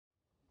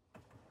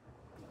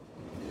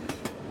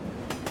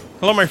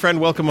Hello, my friend.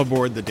 Welcome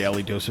aboard the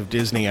Daily Dose of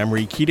Disney. I'm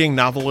Ray Keating,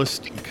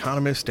 novelist,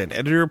 economist, and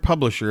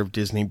editor-publisher of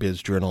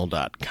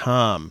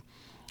DisneyBizJournal.com.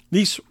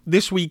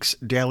 This week's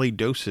Daily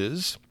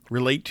Doses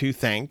relate to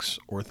thanks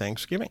or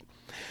Thanksgiving.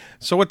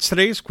 So what's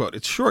today's quote?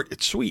 It's short,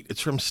 it's sweet.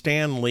 It's from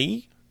Stan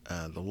Lee,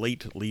 the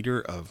late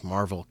leader of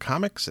Marvel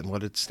Comics. And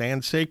what did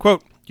Stan say?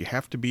 Quote, "You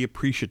have to be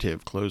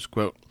appreciative," close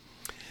quote.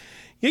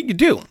 Yeah, you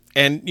do.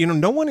 And,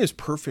 no one is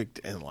perfect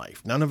in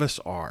life. None of us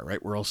are,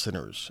 right? We're all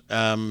sinners.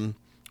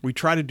 We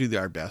try to do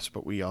our best,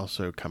 but we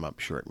also come up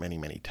short many,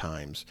 many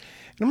times.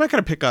 And I'm not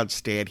going to pick on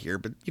Stan here,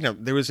 but,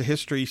 there was a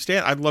history.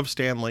 I love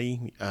Stan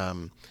Lee,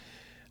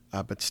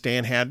 but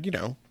Stan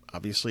had,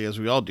 obviously, as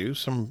we all do,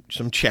 some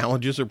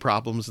challenges or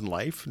problems in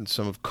life. And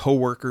some of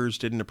coworkers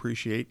didn't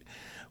appreciate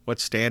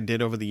what Stan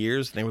did over the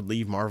years. And they would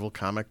leave Marvel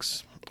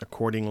Comics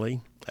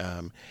accordingly.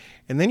 And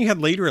then you had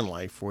later in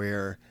life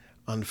where,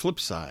 on the flip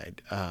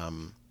side,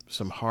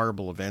 some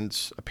horrible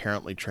events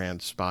apparently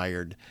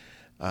transpired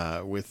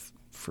with,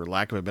 for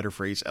lack of a better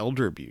phrase,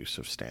 elder abuse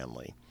of Stan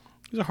Lee.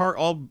 These are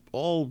all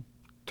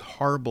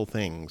horrible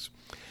things.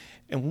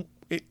 And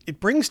it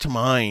brings to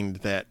mind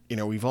that,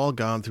 we've all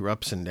gone through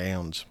ups and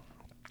downs,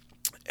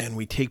 and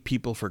we take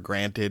people for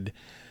granted.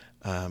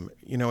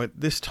 At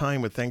this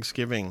time with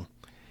Thanksgiving,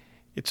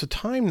 it's a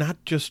time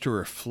not just to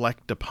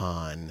reflect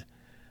upon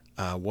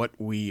what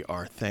we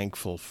are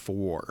thankful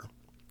for,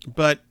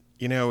 but,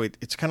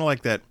 it's kind of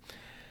like that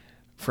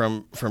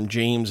from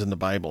James in the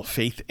Bible,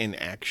 faith in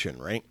action,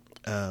 right?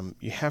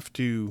 You have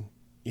to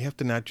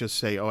not just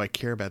say, "Oh, I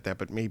care about that,"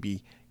 but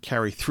maybe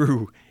carry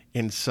through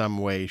in some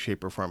way,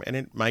 shape, or form. And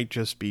it might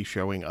just be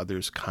showing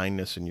others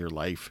kindness in your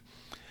life,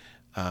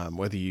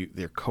 whether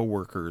they're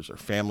coworkers or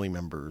family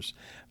members,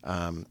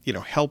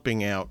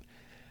 helping out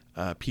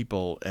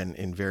people and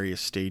in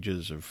various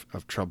stages of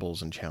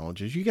troubles and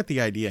challenges. You get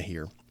the idea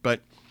here.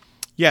 But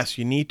yes,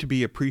 you need to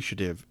be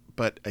appreciative,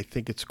 but I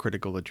think it's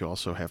critical that you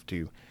also have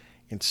to,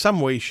 in some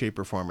way, shape,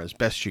 or form, as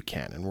best you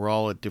can, and we're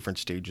all at different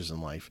stages in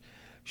life,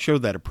 show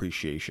that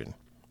appreciation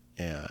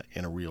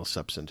in a real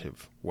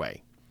substantive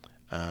way.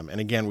 And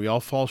again, we all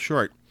fall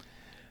short,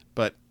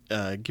 but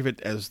give it,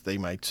 as they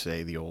might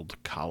say, the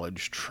old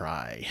college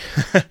try.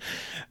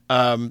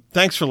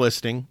 Thanks for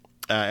listening.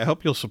 I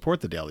hope you'll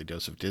support the Daily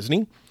Dose of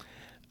Disney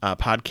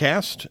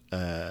podcast.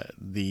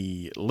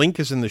 The link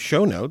is in the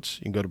show notes.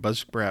 You can go to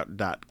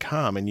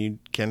buzzsprout.com and you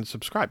can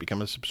subscribe,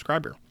 become a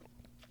subscriber.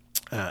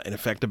 In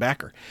effect, a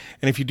backer.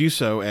 And if you do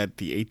so at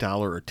the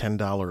 $8 or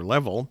 $10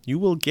 level, you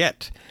will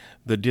get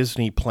the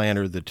Disney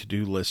Planner, the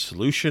to-do list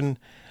solution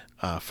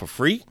for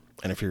free.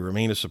 And if you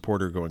remain a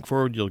supporter going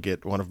forward, you'll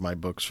get one of my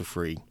books for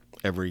free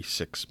every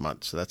 6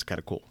 months. So that's kind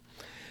of cool.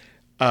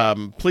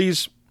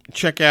 Please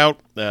check out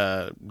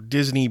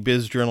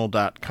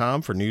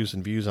DisneyBizJournal.com for news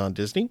and views on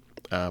Disney.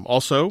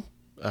 Also,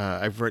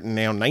 I've written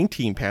now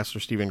 19 Pastor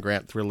Stephen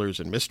Grant thrillers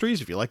and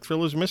mysteries. If you like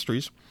thrillers and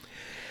mysteries,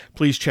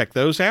 please check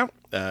those out.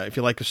 If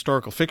you like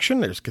historical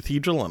fiction, there's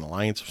Cathedral, an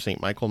Alliance of St.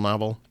 Michael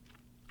novel.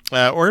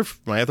 Or if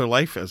my other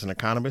life as an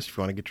economist, if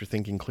you want to get your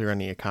thinking clear on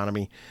the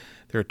economy,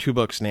 there are 2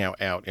 books now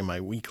out in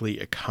my weekly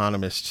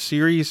Economist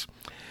series.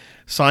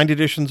 Signed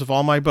editions of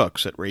all my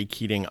books at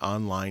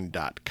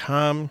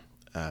raykeatingonline.com.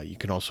 You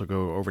can also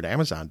go over to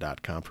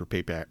amazon.com for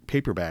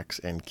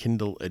paperbacks and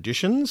Kindle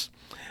editions.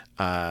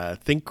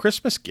 Think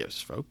Christmas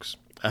gifts, folks.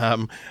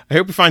 I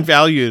hope you find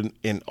value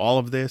in all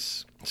of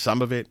this,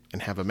 some of it,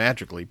 and have a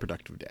magically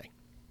productive day.